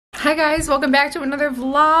Hi guys, welcome back to another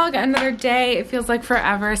vlog, another day. It feels like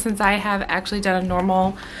forever since I have actually done a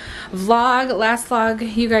normal vlog. Last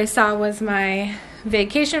vlog you guys saw was my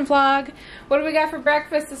vacation vlog. What do we got for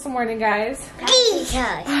breakfast this morning, guys?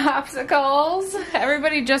 Popsicles.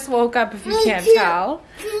 Everybody just woke up if you can't tell.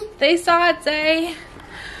 They saw it say.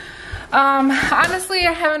 Honestly,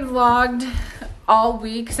 I haven't vlogged all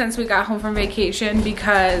week since we got home from vacation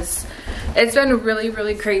because it's been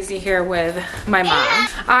really crazy here with my mom.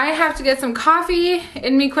 I have to get some coffee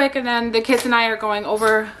in me quick, and then the kids and I are going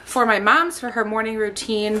over for my mom's for her morning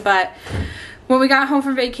routine. But when we got home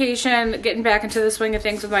from vacation, getting back into the swing of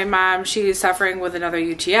things with my mom, she's suffering with another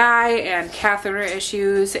UTI and catheter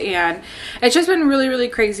issues, and it's just been really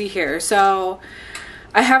crazy here. So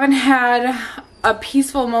I haven't had a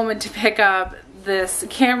peaceful moment to pick up this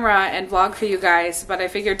camera and vlog for you guys, but I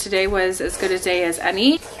figured today was as good a day as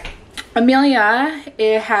any. Amelia,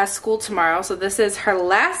 it has school tomorrow, so this is her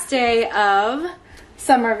last day of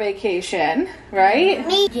summer vacation, right?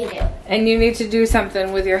 Me too. And you need to do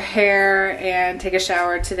something with your hair and take a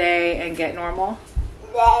shower today and get normal.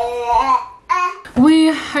 We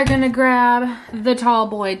are gonna grab the tall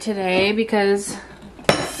boy today because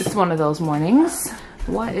it's one of those mornings.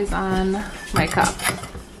 What is on my cup?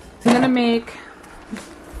 I'm gonna make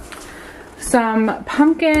some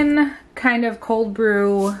pumpkin kind of cold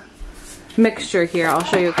brew mixture here. I'll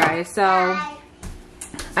show you guys. So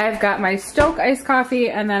I've got my Stoke iced coffee,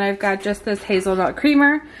 and then I've got just this hazelnut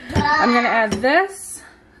creamer. I'm gonna add this,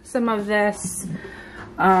 some of this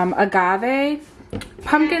agave,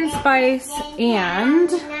 pumpkin spice, and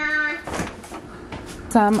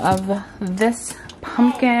some of this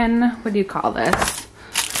pumpkin, what do you call this?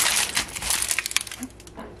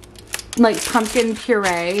 Like pumpkin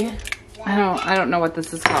puree. I don't know what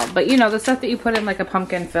this is called, but you know, the stuff that you put in like a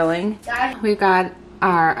pumpkin filling. We've got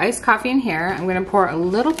our iced coffee in here. I'm gonna pour a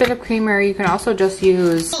little bit of creamer. You can also just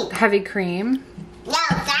use heavy cream. No,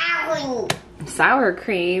 sour cream. Sour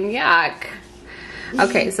cream, yuck.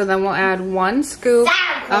 Okay, so then we'll add 1 scoop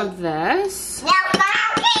of this. No,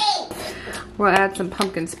 sour cream. We'll add some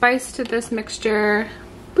pumpkin spice to this mixture.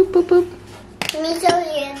 Boop, boop, boop. Let me show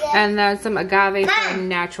you this. And then some agave for a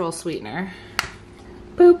natural sweetener.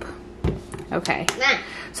 Boop. Okay,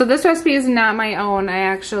 so this recipe is not my own. I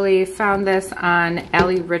actually found this on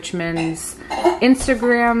Allie Richmond's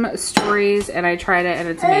Instagram stories, and I tried it and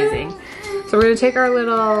it's amazing. So we're gonna take our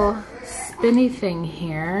little spinny thing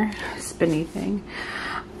here. Spinny thing.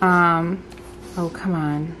 Oh, come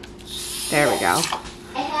on. There we go.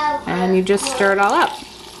 And you just stir it all up.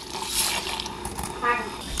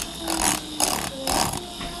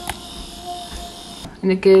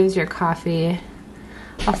 And it gives your coffee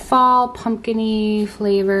a fall pumpkin-y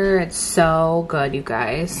flavor. It's so good, you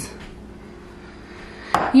guys.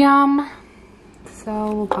 Yum.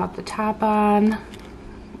 So we'll pop the top on,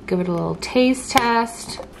 give it a little taste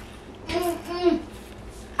test.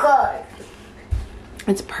 Good.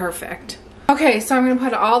 It's perfect. Okay, so I'm gonna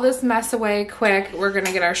put all this mess away quick. We're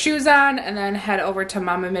gonna get our shoes on and then head over to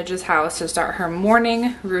Mama Midge's house to start her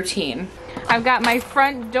morning routine. I've got my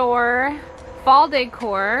front door fall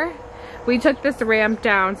decor. We took this ramp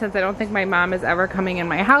down since I don't think my mom is ever coming in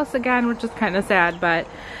my house again, which is kind of sad, but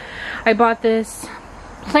I bought this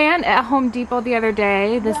plant at Home Depot the other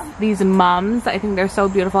day. These mums, I think they're so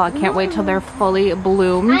beautiful. I can't wait till they're fully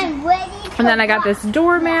bloomed. I'm ready to And then I got this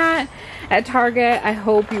doormat at Target. I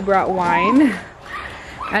hope you brought wine.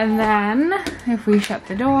 And then if we shut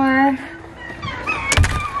the door,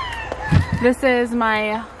 this is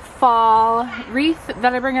my fall wreath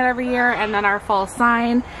that I bring out every year, and then our fall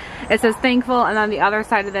sign. It says thankful, and on the other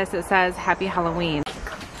side of this it says happy Halloween.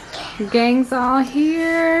 Gang's all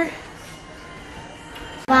here.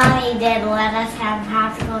 Mommy did let us have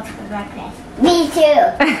popsicles for breakfast. Me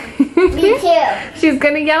too. Me too. She's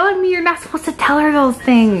gonna yell at me. You're not supposed to tell her those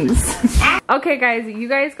things. Okay guys, you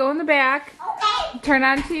guys go in the back. Okay. Turn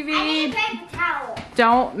on I TV. need a paper towel.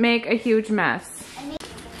 Don't make a huge mess.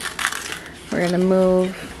 We're gonna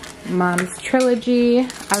move Mom's Trilogy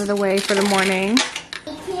out of the way for the morning.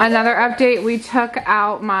 Another update, we took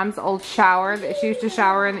out Mom's old shower that she used to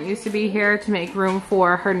shower in that used to be here to make room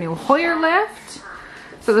for her new Hoyer lift.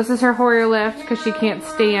 So this is her Hoyer lift because she can't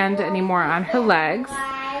stand anymore on her legs.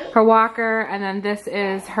 Her walker, and then this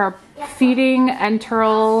is her feeding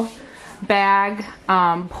enteral bag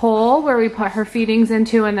pole where we put her feedings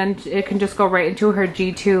into, and then it can just go right into her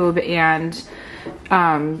G-tube and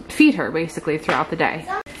feed her basically throughout the day.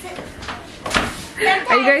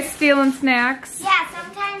 Are you guys stealing snacks? Yeah,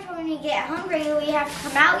 sometimes when we get hungry, we have to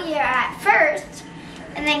come out here at first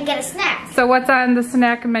and then get a snack. So what's on the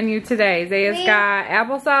snack menu today? Zaya's got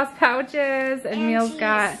applesauce pouches and Meal's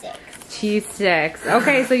got cheese sticks.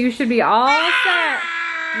 Okay, so you should be all set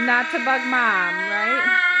not to bug Mom,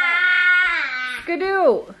 right?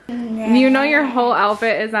 Skidoo. You know your whole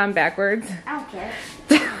outfit is on backwards? I don't care.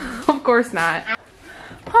 Of course not.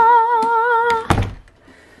 Ah.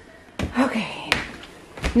 Okay,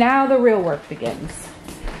 now the real work begins.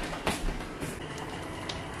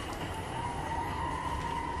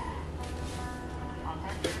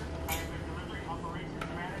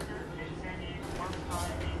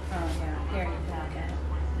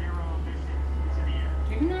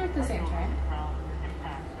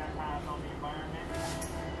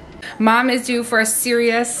 Mom is due for a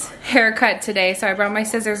serious haircut today, so I brought my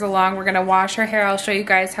scissors along. We're gonna wash her hair. I'll show you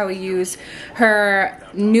guys how we use her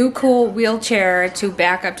new cool wheelchair to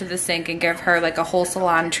back up to the sink and give her like a whole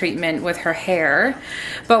salon treatment with her hair.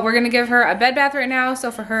 But we're gonna give her a bed bath right now, so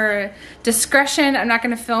for her discretion, I'm not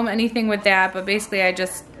gonna film anything with that, but basically I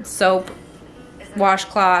just soap,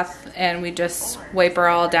 washcloth, and we just wipe her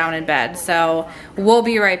all down in bed. So we'll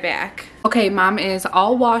be right back. Okay, Mom is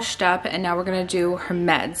all washed up and now we're gonna do her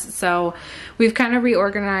meds. So we've kind of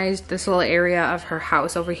reorganized this little area of her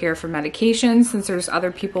house over here for medications since there's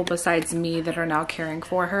other people besides me that are now caring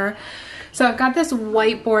for her. So I've got this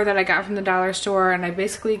whiteboard that I got from the dollar store, and I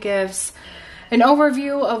basically gives an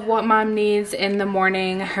overview of what Mom needs in the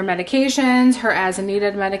morning, her medications, her as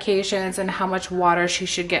needed medications, and how much water she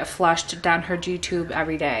should get flushed down her G-tube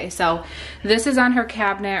every day. So this is on her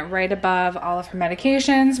cabinet right above all of her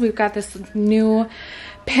medications. We've got this new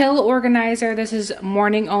pill organizer. This is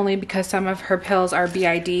morning only because some of her pills are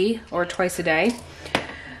BID, or twice a day.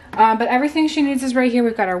 But everything she needs is right here.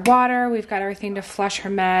 We've got her water, we've got everything to flush her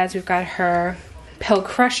meds, we've got her pill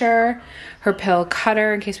crusher, her pill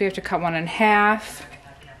cutter in case we have to cut one in half.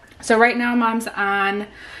 So right now Mom's on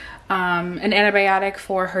an antibiotic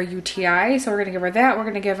for her UTI, so we're gonna give her that. We're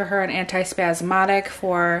gonna give her an antispasmodic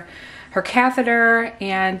for her catheter,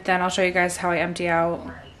 and then I'll show you guys how I empty out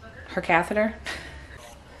her catheter.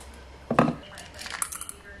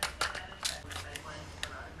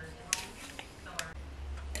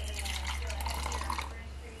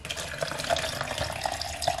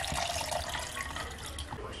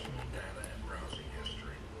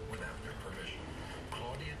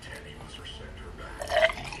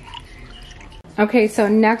 Okay, so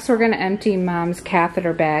next we're gonna empty Mom's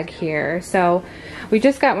catheter bag here. So we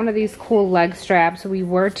just got one of these cool leg straps. We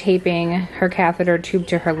were taping her catheter tube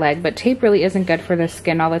to her leg, but tape really isn't good for the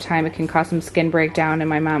skin all the time. It can cause some skin breakdown, and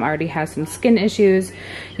my mom already has some skin issues.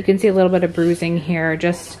 You can see a little bit of bruising here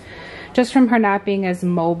just from her not being as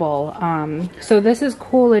mobile. So this is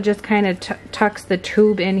cool. It just kind of tucks the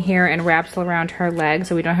tube in here and wraps around her leg,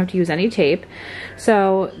 so we don't have to use any tape.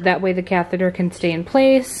 So that way the catheter can stay in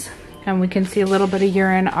place. And we can see a little bit of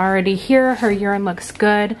urine already here. Her urine looks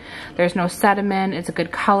good. There's no sediment. It's a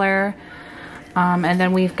good color. And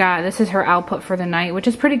then we've got, this is her output for the night, which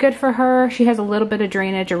is pretty good for her. She has a little bit of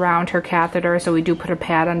drainage around her catheter, so we do put a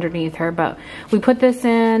pad underneath her. But we put this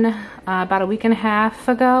in about a week and a half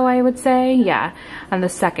ago, I would say. Yeah, on the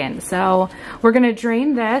 2nd. So we're gonna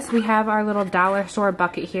drain this. We have our little dollar store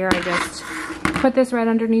bucket here. I just put this right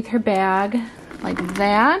underneath her bag like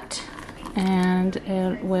that, and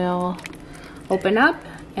it will open up,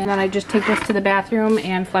 and then I just take this to the bathroom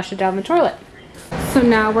and flush it down the toilet. So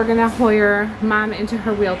now we're gonna Hoyer Mom into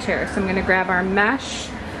her wheelchair. So I'm gonna grab our mesh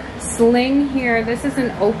sling here. This is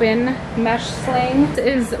an open mesh sling.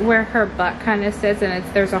 This is where her butt kind of sits, and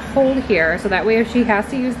there's a hole here, so that way if she has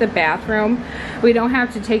to use the bathroom, we don't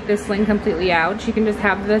have to take this sling completely out. She can just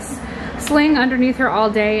have this sling underneath her all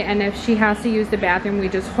day, and if she has to use the bathroom, we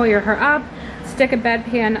just Hoyer her up, stick a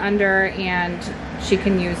bedpan under, and she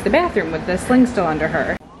can use the bathroom with the sling still under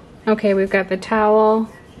her. Okay, we've got the towel,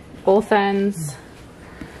 both ends.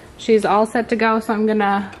 She's all set to go, so I'm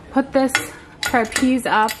gonna put this trapeze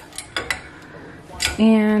up,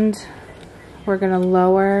 and we're gonna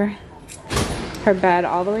lower her bed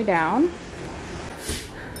all the way down.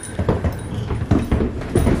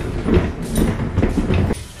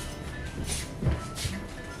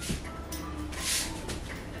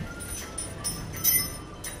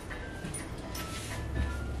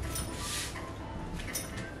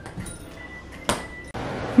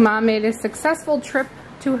 Mom made a successful trip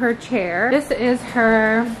to her chair. This is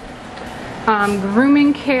her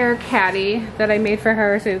grooming care caddy that I made for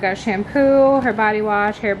her. So we've got shampoo, her body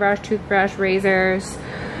wash, hairbrush, toothbrush, razors,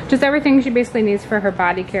 just everything she basically needs for her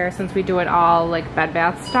body care, since we do it all like bed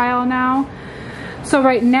bath style now. So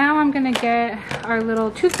right now I'm gonna get our little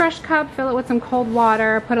toothbrush cup, fill it with some cold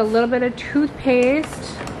water, put a little bit of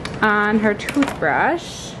toothpaste on her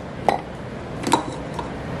toothbrush.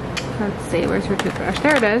 Let's see, where's her toothbrush?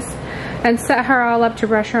 There it is. And set her all up to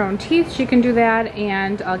brush her own teeth. She can do that,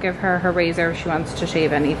 and I'll give her her razor if she wants to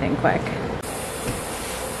shave anything quick.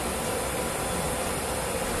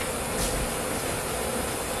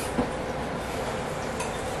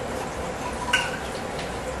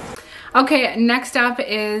 Okay, next up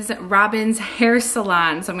is Robin's hair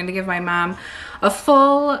salon. So I'm gonna give my mom a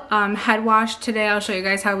full head wash today. I'll show you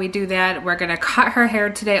guys how we do that. We're gonna cut her hair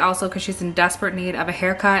today also because she's in desperate need of a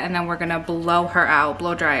haircut, and then we're gonna blow her out,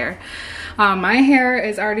 blow dry her. My hair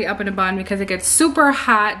is already up in a bun because it gets super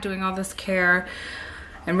hot doing all this care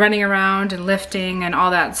and running around and lifting and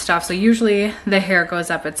all that stuff. So usually the hair goes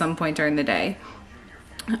up at some point during the day.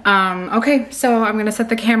 Okay, so I'm gonna set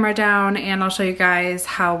the camera down and I'll show you guys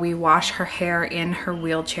how we wash her hair in her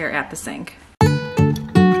wheelchair at the sink.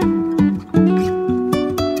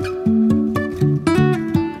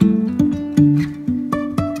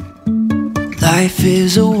 Life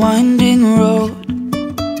is a winding road,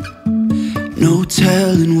 no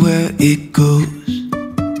telling where it goes.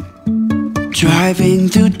 Driving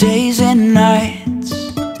through days and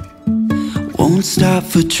nights, won't stop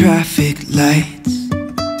for traffic lights.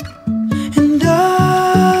 And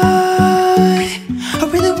I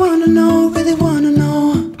really wanna know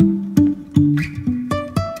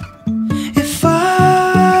if I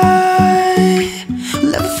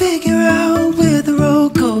will ever figure out where the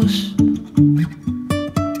road goes.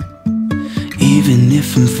 Even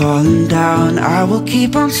if I'm falling down, I will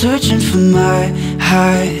keep on searching for my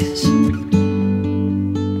highs.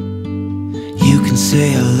 You can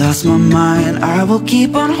say I lost my mind, I will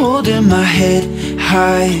keep on holding my head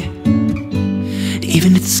high.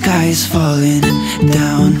 Even if the sky is falling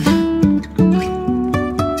down.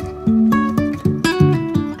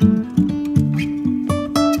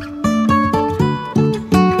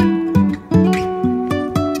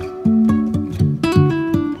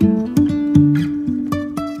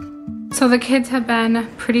 So the kids have been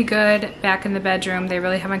pretty good back in the bedroom. They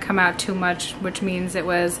really haven't come out too much, which means it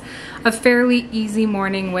was a fairly easy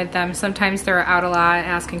morning with them. Sometimes they're out a lot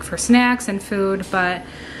asking for snacks and food, but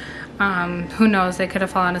who knows, they could have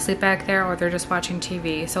fallen asleep back there or they're just watching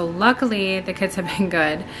TV. So luckily the kids have been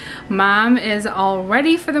good. Mom is all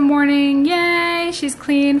ready for the morning. Yay, she's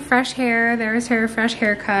clean, fresh hair. There's her fresh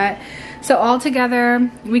haircut. So all together,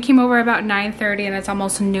 we came over about 9:30 and it's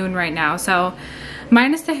almost noon right now. So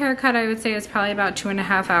minus the haircut, I would say it's probably about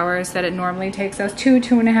 2.5 hours that it normally takes us,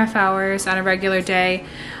 2.5 hours on a regular day,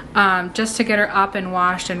 just to get her up and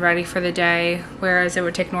washed and ready for the day, whereas it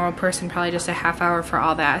would take a normal person probably just a half hour for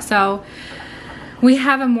all that. So we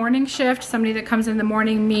have a morning shift, somebody that comes in the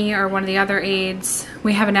morning, me or one of the other aides.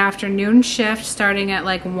 We have an afternoon shift starting at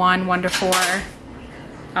like 1 to 4.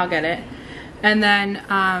 I'll get it. And then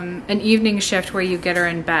an evening shift where you get her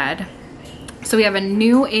in bed. So we have a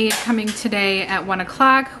new aide coming today at 1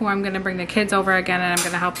 o'clock who I'm going to bring the kids over again, and I'm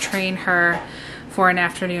going to help train her for an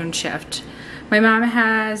afternoon shift. My mom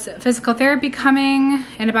has physical therapy coming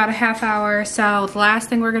in about a half hour, so the last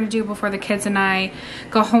thing we're going to do before the kids and I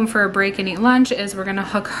go home for a break and eat lunch is we're going to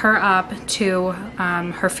hook her up to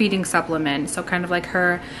her feeding supplement, so kind of like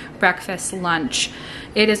her breakfast lunch.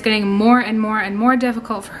 It is getting more and more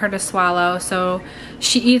difficult for her to swallow, so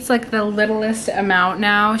she eats like the littlest amount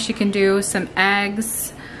now. She can do some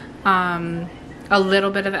eggs, a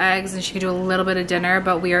little bit of eggs, and she can do a little bit of dinner,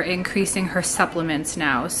 but we are increasing her supplements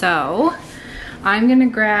now. So I'm gonna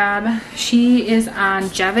grab, she is on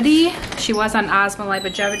Jevity. She was on Osmolite,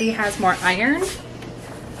 but Jevity has more iron.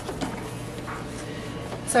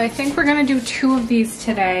 So I think we're gonna do 2 of these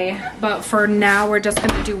today, but for now we're just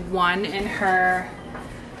gonna do 1 in her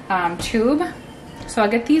tube. So I'll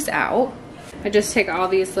get these out. I just take all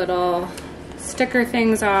these little sticker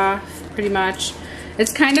things off, pretty much.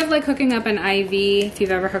 It's kind of like hooking up an IV, if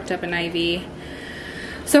you've ever hooked up an IV.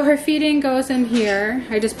 So her feeding goes in here.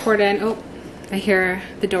 I just poured in, oh, I hear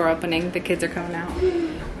the door opening. The kids are coming out.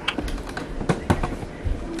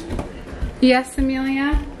 Yes,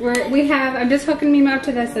 Amelia? I'm just hooking me up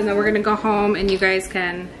to this, and then we're gonna go home and you guys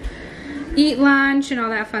can eat lunch and all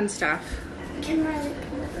that fun stuff.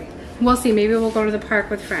 We'll see, maybe we'll go to the park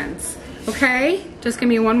with friends. Okay? Just give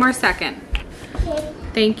me 1 more second. Okay.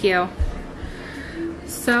 Thank you.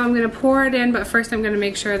 So I'm gonna pour it in, but first I'm gonna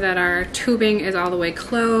make sure that our tubing is all the way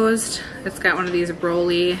closed. It's got one of these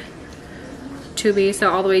rolly tubing, so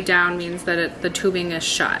all the way down means that the tubing is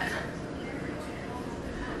shut.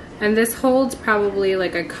 And this holds probably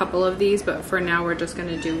like a couple of these, but for now we're just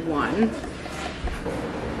gonna do 1.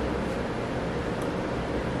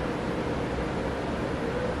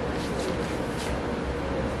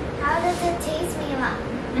 How does it taste, Mima?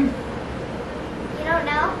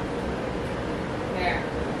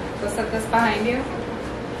 set this behind you.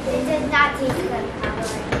 It does not taste good,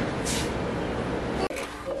 probably.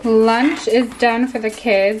 Lunch is done for the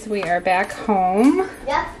kids. We are back home.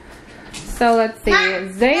 Yep. So let's see.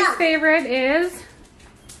 Zay's favorite is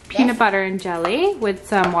peanut butter and jelly with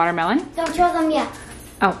some watermelon. Don't show them yet.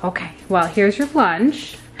 Oh, okay. Well, here's your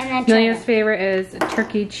lunch. Amelia's favorite is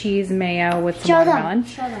turkey cheese mayo with some watermelon.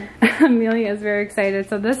 Show them. Amelia is very excited.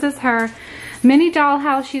 So this is her mini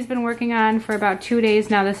dollhouse she's been working on for about 2 days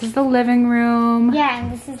now. This is the living room. Yeah,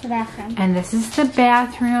 and this is the bathroom. And this is the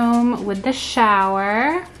bathroom with the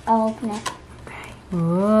shower. I'll open it. Okay.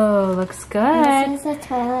 Ooh, looks good. And this is the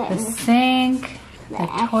toilet. The sink. The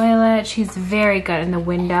toilet. She's very good in the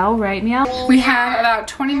window, right, Meow? We have about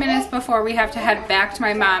 20 minutes before we have to head back to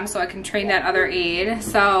my mom so I can train that other aide.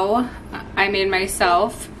 So I made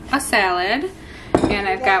myself a salad, and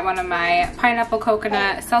I've got one of my pineapple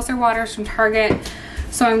coconut seltzer waters from Target.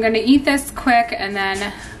 So I'm gonna eat this quick and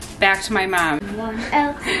then back to my mom.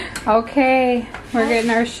 Okay, we're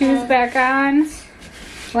getting our shoes back on.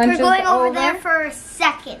 Lunch We're going is over there for a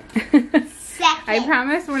second. I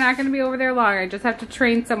promise we're not going to be over there long. I just have to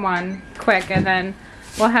train someone quick, and then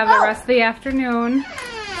we'll have the rest of the afternoon.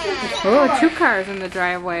 Oh, 2 cars in the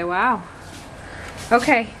driveway. Wow.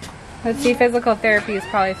 Okay, let's see. Physical therapy is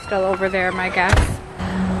probably still over there, my guess.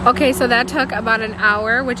 Okay, so that took about an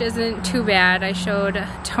hour, which isn't too bad. I showed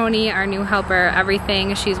Tony, our new helper,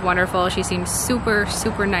 everything. She's wonderful. She seems super,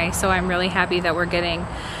 super nice, so I'm really happy that we're getting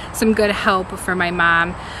some good help for my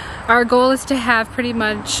mom. Our goal is to have pretty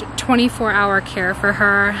much 24-hour care for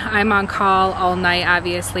her. I'm on call all night,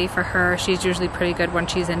 obviously, for her. She's usually pretty good when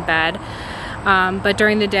she's in bed. But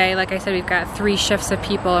during the day, like I said, we've got 3 shifts of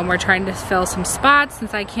people, and we're trying to fill some spots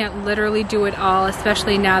since I can't literally do it all,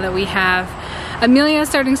 especially now that we have Amelia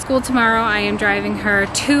starting school tomorrow. I am driving her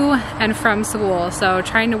to and from school, so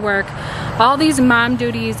trying to work all these mom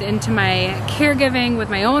duties into my caregiving with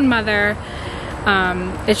my own mother.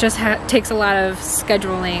 It just takes a lot of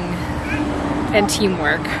scheduling and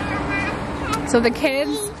teamwork. So the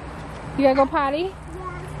kids, you gotta go potty?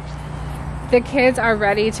 The kids are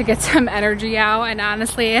ready to get some energy out, and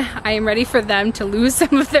honestly, I am ready for them to lose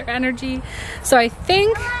some of their energy. So I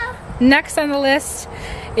think next on the list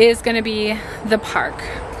is gonna be the park.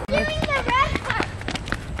 Give me the red part.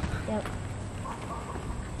 Yep.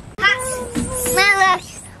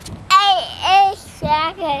 A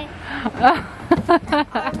second.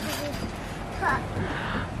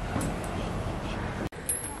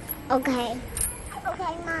 Okay.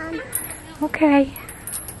 Okay, Mom. Okay.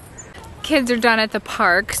 Kids are done at the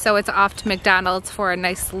park, so it's off to McDonald's for a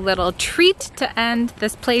nice little treat to end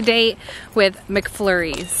this play date with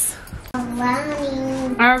McFlurries.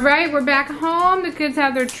 All right, we're back home. The kids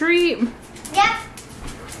have their treat. Yep.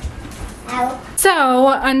 Ow. So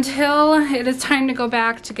until it is time to go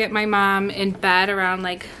back to get my mom in bed around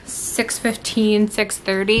like 6:15,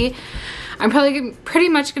 6:30, I'm probably pretty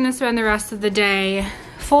much gonna spend the rest of the day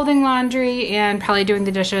folding laundry and probably doing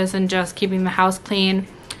the dishes and just keeping the house clean.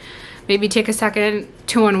 Maybe take a second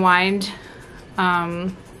to unwind.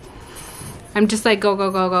 I'm just like go, go,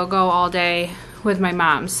 go, go, go all day with my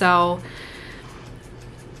mom. So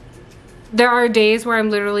there are days where I'm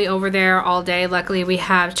literally over there all day. Luckily we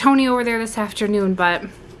have Tony over there this afternoon, but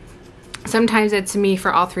sometimes it's me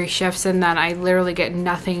for all 3 shifts, and then I literally get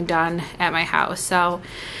nothing done at my house. So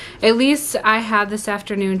at least I have this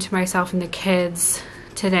afternoon to myself and the kids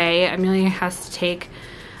today. Amelia has to take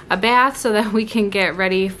a bath so that we can get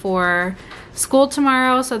ready for school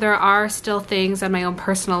tomorrow. So there are still things on my own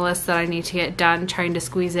personal list that I need to get done, trying to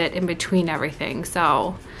squeeze it in between everything.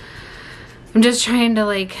 So I'm just trying to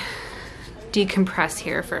like decompress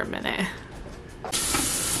here for a minute.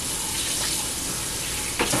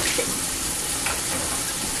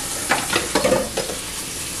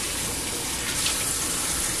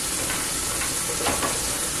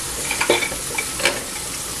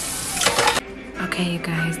 Okay, you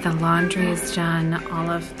guys, the laundry is done, all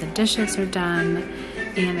of the dishes are done,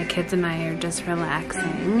 and the kids and I are just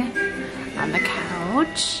relaxing on the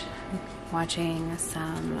couch, watching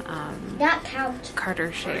some Not couch.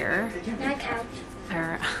 Carter share. Not couch.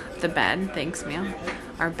 Or the bed, thanks Meal,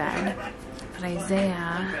 our bed. But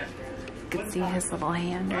Isaiah, you can see his little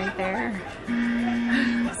hand right there.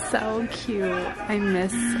 So cute. I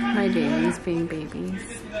miss my babies being babies.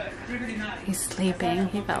 He's sleeping,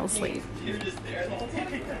 he fell asleep.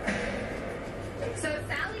 So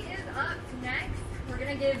Sally is up next. We're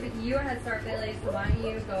gonna give you a head start, Bailey, so why don't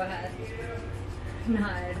you go ahead and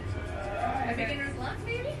hide. Beginner's luck,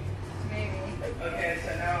 maybe? Maybe. Okay,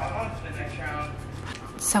 so now on to the next round.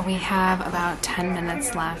 So we have about 10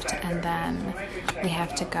 minutes left, and then we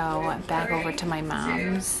have to go back over to my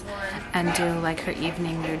mom's. and do like her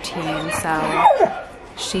evening routine. So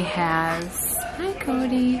she has, hi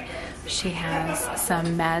Cody, she has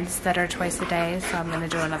some meds that are twice a day, so I'm gonna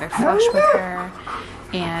do another flush with her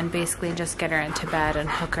and basically just get her into bed and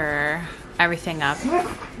hook her everything up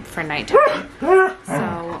for nighttime.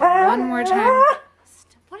 So one more time.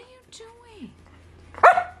 What are you doing?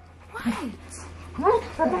 What?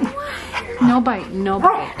 No bite, no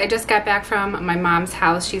bite. I just got back from my mom's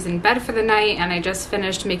house. She's in bed for the night and I just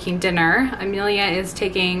finished making dinner. Amelia is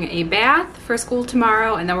taking a bath for school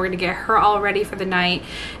tomorrow and then we're gonna get her all ready for the night.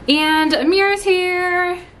 And Amir's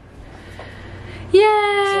here.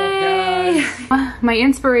 Yay! My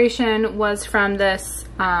inspiration was from this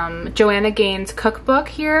Joanna Gaines cookbook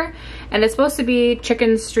here, and it's supposed to be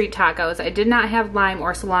chicken street tacos. I did not have lime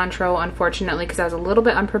or cilantro, unfortunately, because I was a little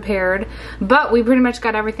bit unprepared, but we pretty much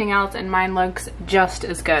got everything else, and mine looks just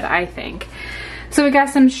as good, I think. So we got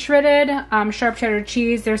some shredded sharp cheddar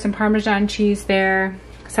cheese. There's some Parmesan cheese there,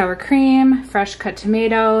 sour cream, fresh cut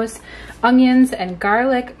tomatoes, onions and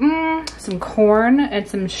garlic, some corn, and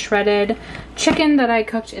some shredded chicken that I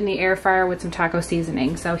cooked in the air fryer with some taco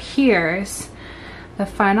seasoning. So here's the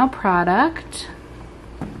final product.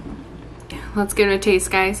 Let's give it a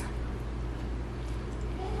taste, guys.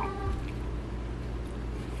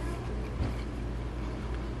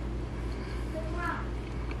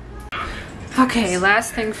 Okay,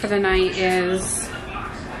 last thing for the night is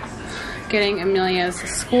getting Amelia's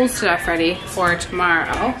school stuff ready for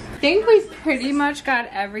tomorrow. I think we pretty much got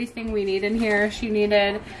everything we need in here. She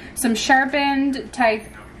needed some sharpened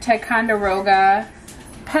Ticonderoga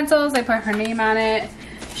pencils. I put her name on it.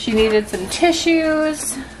 She needed some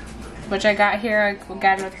tissues, which I got here. I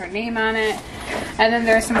got it with her name on it. And then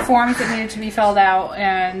there's some forms that needed to be filled out,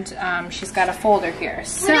 and she's got a folder here.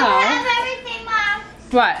 So, we don't have everything, Mom.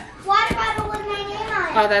 What? Water bottle with my name on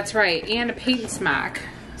it. Oh, that's right, and a paint smock.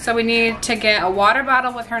 So we need to get a water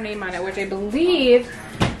bottle with her name on it, which I believe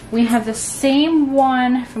we have the same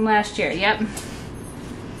one from last year. Yep.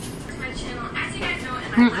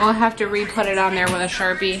 We'll have to re-put it on there with a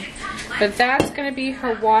Sharpie. But that's going to be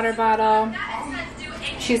her water bottle.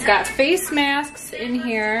 She's got face masks in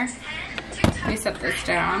here. Let me set this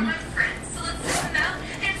down.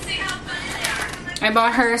 I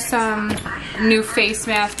bought her some new face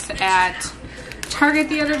masks at Target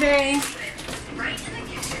the other day.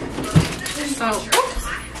 So, oops.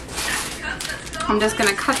 I'm just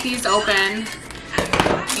gonna cut these open,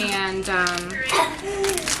 and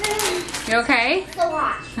you okay?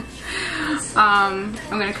 I'm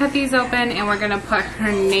gonna cut these open, and we're gonna put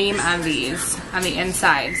her name on these on the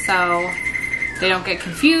inside, so they don't get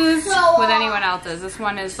confused with anyone else's. This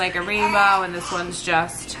one is like a rainbow, and this one's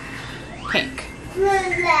just pink.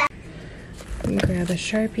 Grab a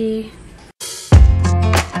Sharpie.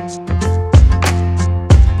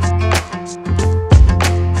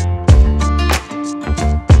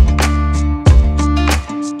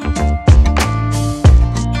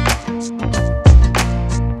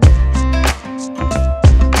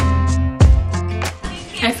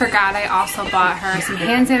 I forgot I also bought her some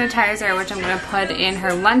hand sanitizer, which I'm going to put in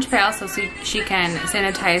her lunch pail so she can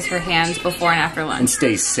sanitize her hands before and after lunch. And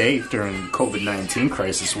stay safe during the COVID-19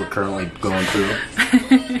 crisis we're currently going through.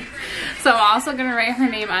 So I'm also going to write her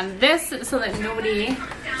name on this so that nobody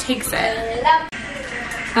takes it.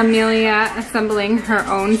 Amelia assembling her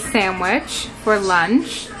own sandwich for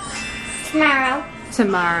lunch. Tomorrow.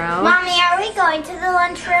 Mommy, are we going to the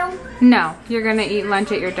lunchroom? No, you're going to eat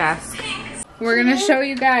lunch at your desk. We're going to show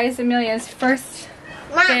you guys Amelia's first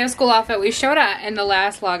day of school outfit. We showed it in the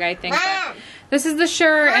last vlog, I think. But this is the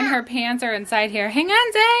shirt, and her pants are inside here. Hang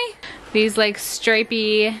on, Zay. These like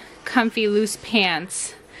stripy, comfy, loose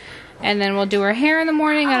pants. And then we'll do her hair in the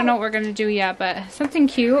morning. I don't know what we're going to do yet, but something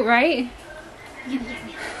cute, right?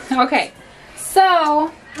 Okay.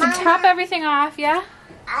 So, to top everything off, yeah?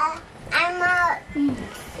 I'm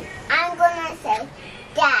going to say,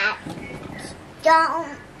 Dad,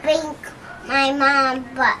 don't think my mom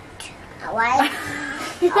butt. Alright?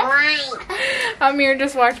 Amir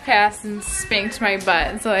just walked past and spanked my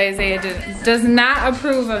butt, so Isaiah does not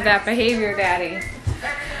approve of that behavior, Daddy.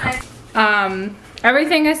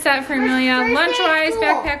 Everything is set for Amelia. Lunch-wise,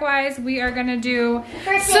 backpack-wise, we are going to do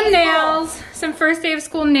some nails, some first day of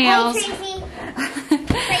school nails. Tracy.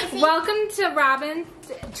 Welcome to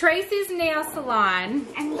Tracy's Nail Salon.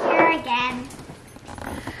 I'm here again.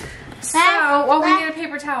 So, oh, we need a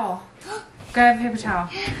paper towel. Grab a paper towel.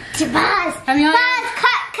 Amelia,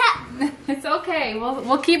 cut. It's okay.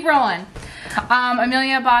 We'll keep rolling.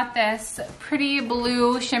 Amelia bought this pretty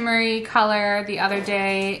blue shimmery color the other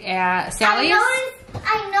day at Sally's.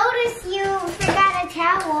 I noticed you forgot a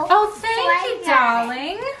towel. Oh, thank you,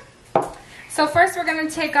 darling. So first we're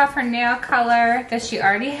gonna take off her nail color that she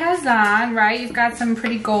already has on, right? You've got some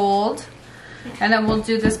pretty gold. And then we'll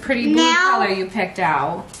do this pretty blue color you picked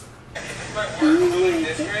out. Ooh.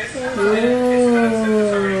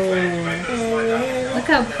 Look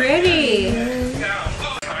how pretty.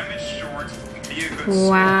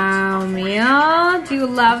 Wow, Meal, do you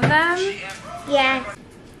love them? Yeah.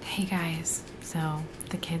 Hey guys, so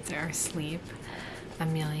the kids are asleep.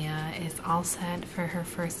 Amelia is all set for her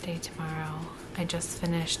first day tomorrow. I just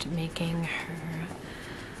finished making her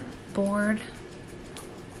board.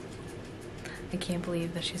 I can't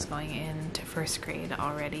believe that she's going into first grade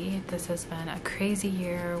already. This has been a crazy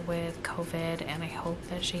year with COVID, and I hope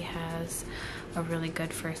that she has a really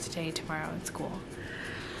good first day tomorrow at school.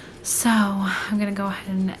 So I'm gonna go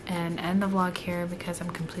ahead and end the vlog here because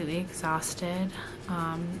I'm completely exhausted,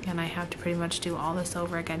 and I have to pretty much do all this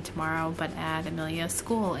over again tomorrow, but add Amelia's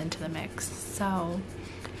school into the mix. So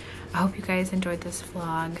I hope you guys enjoyed this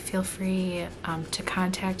vlog. Feel free to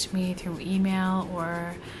contact me through email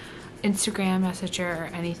or Instagram messenger or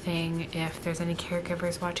anything if there's any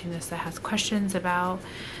caregivers watching this that has questions about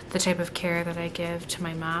the type of care that I give to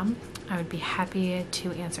my mom. I would be happy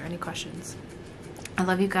to answer any questions. I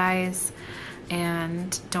love you guys,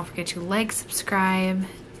 and don't forget to like, subscribe,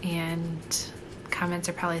 and comments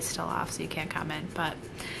are probably still off so you can't comment, but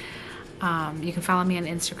you can follow me on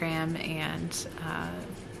Instagram and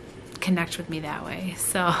connect with me that way.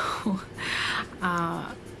 So I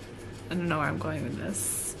don't know where I'm going with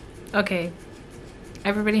this. Okay,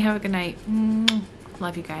 everybody have a good night.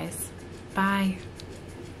 Love you guys. Bye.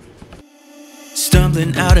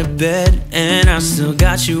 Stumbling out of bed, and I still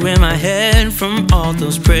got you in my head. From all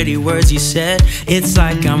those pretty words you said, it's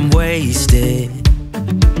like I'm wasted.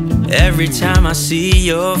 Every time I see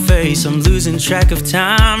your face, I'm losing track of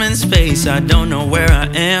time and space. I don't know where I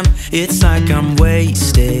am, it's like I'm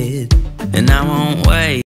wasted, and I won't wait.